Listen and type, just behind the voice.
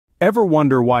Ever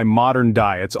wonder why modern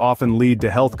diets often lead to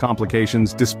health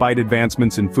complications despite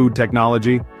advancements in food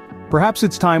technology? Perhaps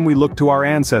it's time we look to our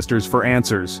ancestors for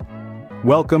answers.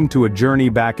 Welcome to a journey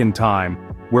back in time,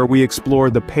 where we explore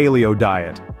the Paleo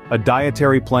Diet, a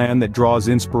dietary plan that draws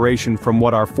inspiration from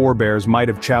what our forebears might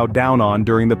have chowed down on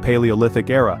during the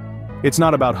Paleolithic era. It's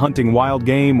not about hunting wild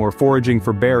game or foraging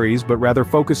for berries, but rather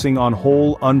focusing on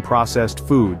whole, unprocessed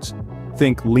foods.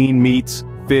 Think lean meats,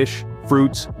 fish,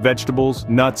 fruits, vegetables,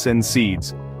 nuts and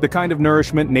seeds, the kind of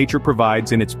nourishment nature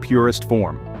provides in its purest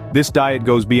form. This diet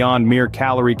goes beyond mere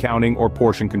calorie counting or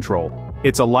portion control.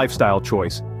 It's a lifestyle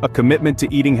choice, a commitment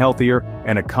to eating healthier,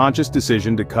 and a conscious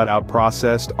decision to cut out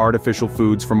processed, artificial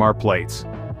foods from our plates.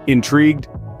 Intrigued?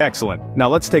 Excellent. Now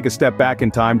let's take a step back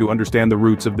in time to understand the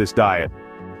roots of this diet.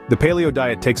 The Paleo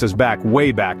Diet takes us back,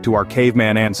 way back to our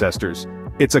caveman ancestors.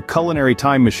 It's a culinary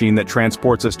time machine that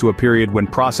transports us to a period when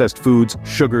processed foods,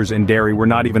 sugars and dairy were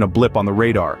not even a blip on the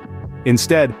radar.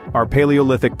 Instead, our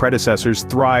Paleolithic predecessors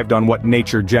thrived on what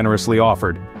nature generously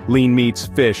offered: lean meats,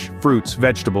 fish, fruits,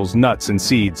 vegetables, nuts and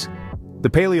seeds. The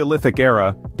Paleolithic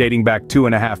era, dating back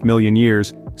 2.5 million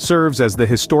years, serves as the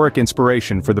historic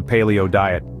inspiration for the Paleo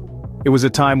Diet. It was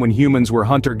a time when humans were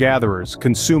hunter-gatherers,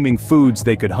 consuming foods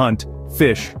they could hunt,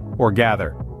 fish, or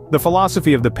gather. The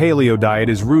philosophy of the Paleo Diet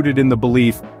is rooted in the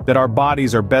belief that our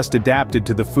bodies are best adapted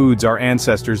to the foods our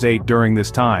ancestors ate during this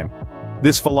time.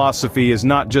 This philosophy is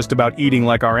not just about eating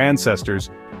like our ancestors,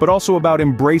 but also about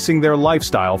embracing their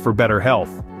lifestyle for better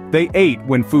health. They ate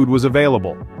when food was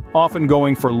available, often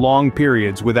going for long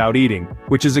periods without eating,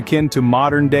 which is akin to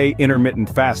modern-day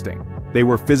intermittent fasting. They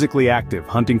were physically active,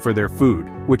 hunting for their food,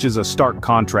 which is a stark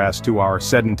contrast to our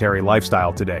sedentary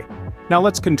lifestyle today. Now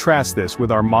let's contrast this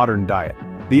with our modern diet.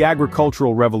 The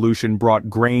agricultural revolution brought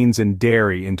grains and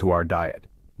dairy into our diet.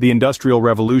 The industrial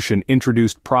revolution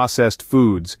introduced processed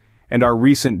foods, and our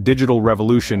recent digital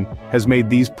revolution has made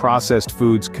these processed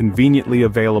foods conveniently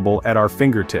available at our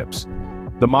fingertips.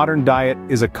 The modern diet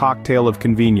is a cocktail of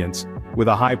convenience, with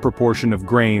a high proportion of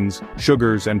grains,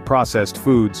 sugars and processed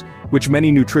foods, which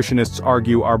many nutritionists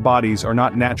argue our bodies are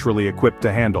not naturally equipped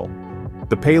to handle.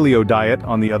 The Paleo Diet,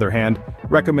 on the other hand,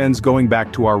 recommends going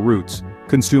back to our roots,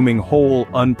 consuming whole,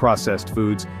 unprocessed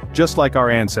foods, just like our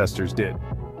ancestors did.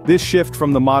 This shift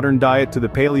from the modern diet to the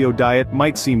Paleo Diet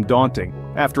might seem daunting.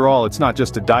 After all, it's not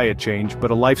just a diet change,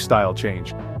 but a lifestyle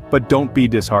change. But don't be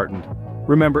disheartened.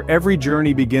 Remember, every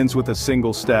journey begins with a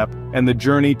single step, and the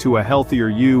journey to a healthier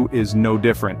you is no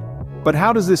different. But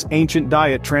how does this ancient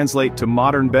diet translate to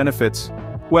modern benefits?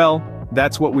 Well,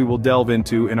 that's what we will delve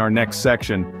into in our next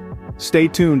section. Stay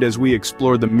tuned as we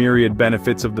explore the myriad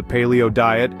benefits of the Paleo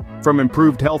Diet, from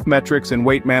improved health metrics and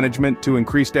weight management to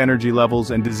increased energy levels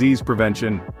and disease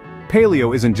prevention.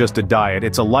 Paleo isn't just a diet,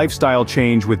 it's a lifestyle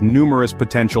change with numerous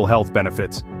potential health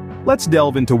benefits. Let's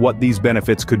delve into what these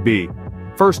benefits could be.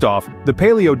 First off, the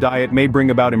Paleo Diet may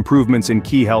bring about improvements in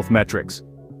key health metrics.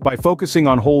 By focusing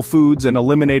on whole foods and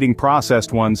eliminating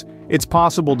processed ones, it's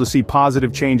possible to see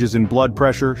positive changes in blood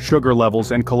pressure, sugar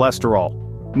levels, and cholesterol.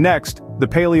 Next, the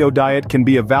Paleo Diet can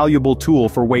be a valuable tool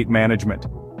for weight management.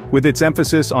 With its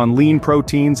emphasis on lean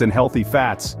proteins and healthy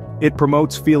fats, it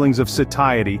promotes feelings of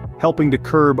satiety, helping to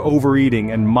curb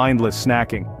overeating and mindless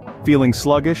snacking. Feeling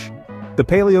sluggish? The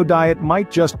Paleo Diet might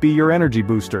just be your energy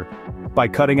booster. By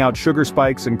cutting out sugar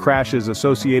spikes and crashes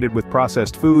associated with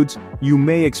processed foods, you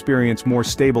may experience more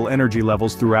stable energy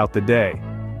levels throughout the day.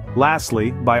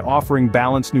 Lastly, by offering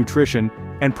balanced nutrition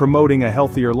and promoting a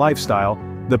healthier lifestyle,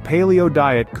 the Paleo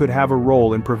Diet could have a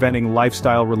role in preventing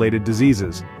lifestyle-related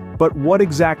diseases. But what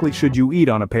exactly should you eat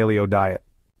on a Paleo Diet?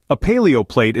 A Paleo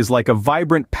plate is like a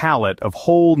vibrant palette of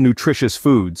whole, nutritious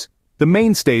foods. The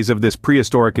mainstays of this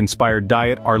prehistoric-inspired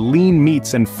diet are lean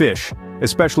meats and fish,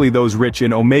 especially those rich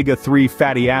in omega-3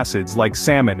 fatty acids like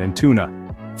salmon and tuna.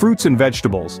 Fruits and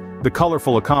vegetables, the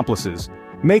colorful accomplices,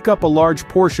 make up a large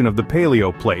portion of the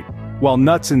Paleo plate, while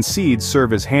nuts and seeds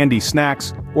serve as handy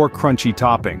snacks or crunchy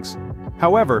toppings.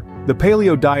 However, the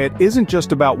Paleo Diet isn't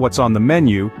just about what's on the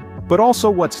menu, but also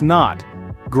what's not.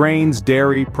 Grains,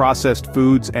 dairy, processed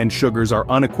foods, and sugars are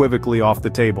unequivocally off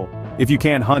the table. If you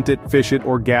can't hunt it, fish it,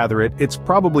 or gather it, it's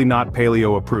probably not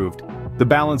Paleo approved. The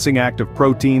balancing act of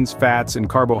proteins, fats, and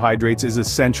carbohydrates is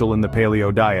essential in the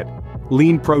Paleo Diet.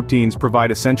 Lean proteins provide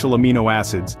essential amino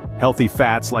acids, healthy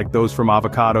fats like those from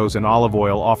avocados and olive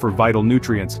oil offer vital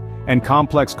nutrients, and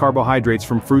complex carbohydrates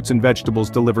from fruits and vegetables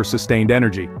deliver sustained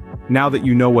energy. Now that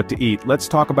you know what to eat, let's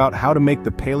talk about how to make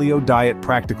the Paleo Diet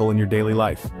practical in your daily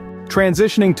life.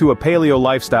 Transitioning to a paleo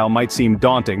lifestyle might seem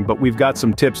daunting, but we've got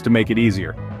some tips to make it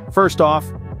easier. First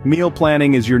off, meal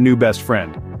planning is your new best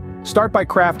friend. Start by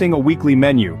crafting a weekly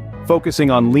menu.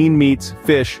 focusing on lean meats,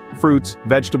 fish, fruits,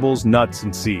 vegetables, nuts,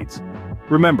 and seeds.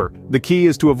 Remember, the key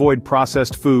is to avoid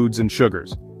processed foods and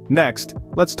sugars. Next,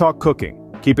 let's talk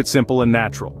cooking. Keep it simple and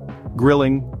natural.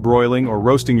 Grilling, broiling, or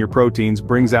roasting your proteins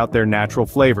brings out their natural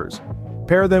flavors.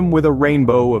 Pair them with a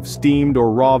rainbow of steamed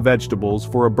or raw vegetables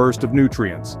for a burst of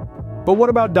nutrients. But what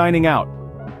about dining out?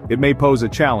 It may pose a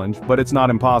challenge, but it's not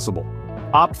impossible.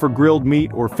 Opt for grilled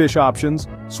meat or fish options,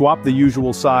 swap the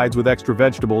usual sides with extra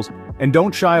vegetables, and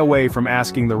don't shy away from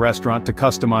asking the restaurant to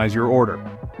customize your order.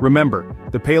 Remember,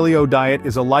 the paleo diet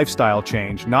is a lifestyle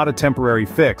change, not a temporary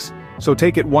fix, so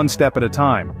take it one step at a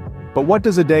time. But what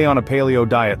does a day on a paleo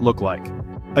diet look like?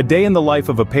 A day in the life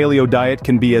of a paleo diet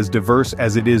can be as diverse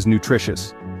as it is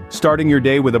nutritious. Starting your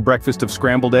day with a breakfast of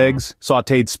scrambled eggs,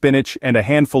 sautéed spinach, and a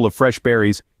handful of fresh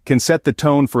berries can set the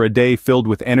tone for a day filled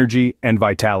with energy and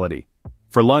vitality.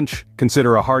 For lunch,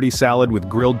 consider a hearty salad with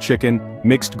grilled chicken,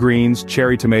 mixed greens,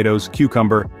 cherry tomatoes,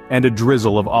 cucumber, and a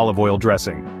drizzle of olive oil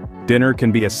dressing. Dinner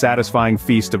can be a satisfying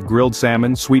feast of grilled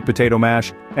salmon, sweet potato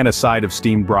mash, and a side of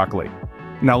steamed broccoli.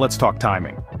 Now let's talk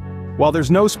timing. While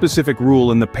there's no specific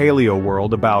rule in the paleo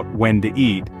world about when to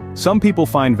eat, some people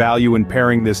find value in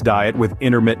pairing this diet with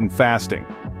intermittent fasting.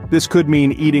 This could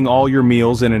mean eating all your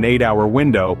meals in an 8-hour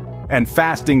window, and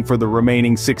fasting for the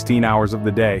remaining 16 hours of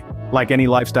the day. Like any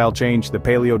lifestyle change, the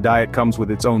paleo diet comes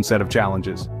with its own set of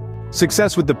challenges.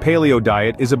 Success with the paleo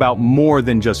diet is about more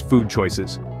than just food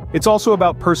choices. It's also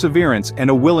about perseverance and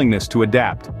a willingness to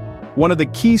adapt. One of the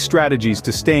key strategies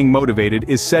to staying motivated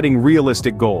is setting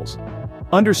realistic goals.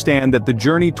 Understand that the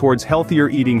journey towards healthier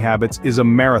eating habits is a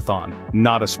marathon,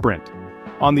 not a sprint.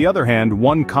 On the other hand,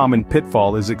 one common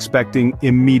pitfall is expecting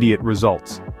immediate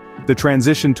results. The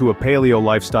transition to a paleo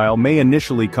lifestyle may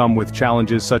initially come with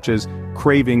challenges such as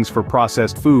cravings for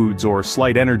processed foods or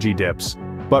slight energy dips.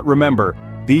 But remember,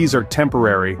 these are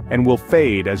temporary and will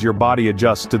fade as your body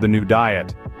adjusts to the new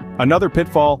diet. Another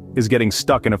pitfall is getting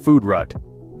stuck in a food rut.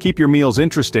 Keep your meals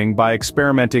interesting by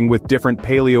experimenting with different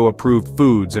paleo-approved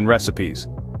foods and recipes.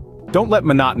 Don't let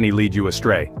monotony lead you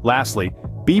astray. Lastly,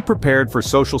 be prepared for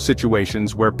social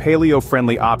situations where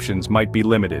paleo-friendly options might be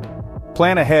limited.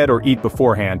 Plan ahead or eat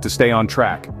beforehand to stay on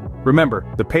track.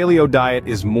 Remember, the paleo diet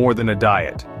is more than a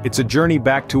diet. It's a journey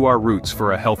back to our roots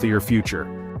for a healthier future.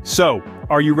 So,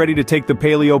 are you ready to take the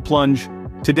paleo plunge?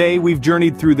 Today we've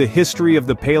journeyed through the history of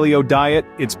the paleo diet,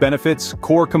 its benefits,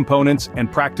 core components,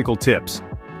 and practical tips.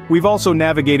 We've also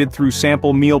navigated through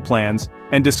sample meal plans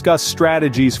and discussed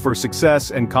strategies for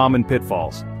success and common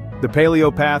pitfalls. The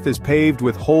paleo path is paved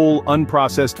with whole,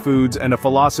 unprocessed foods and a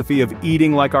philosophy of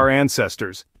eating like our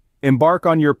ancestors. Embark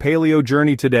on your paleo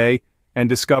journey today and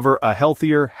discover a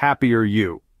healthier, happier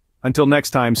you. Until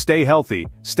next time, stay healthy,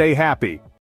 stay happy,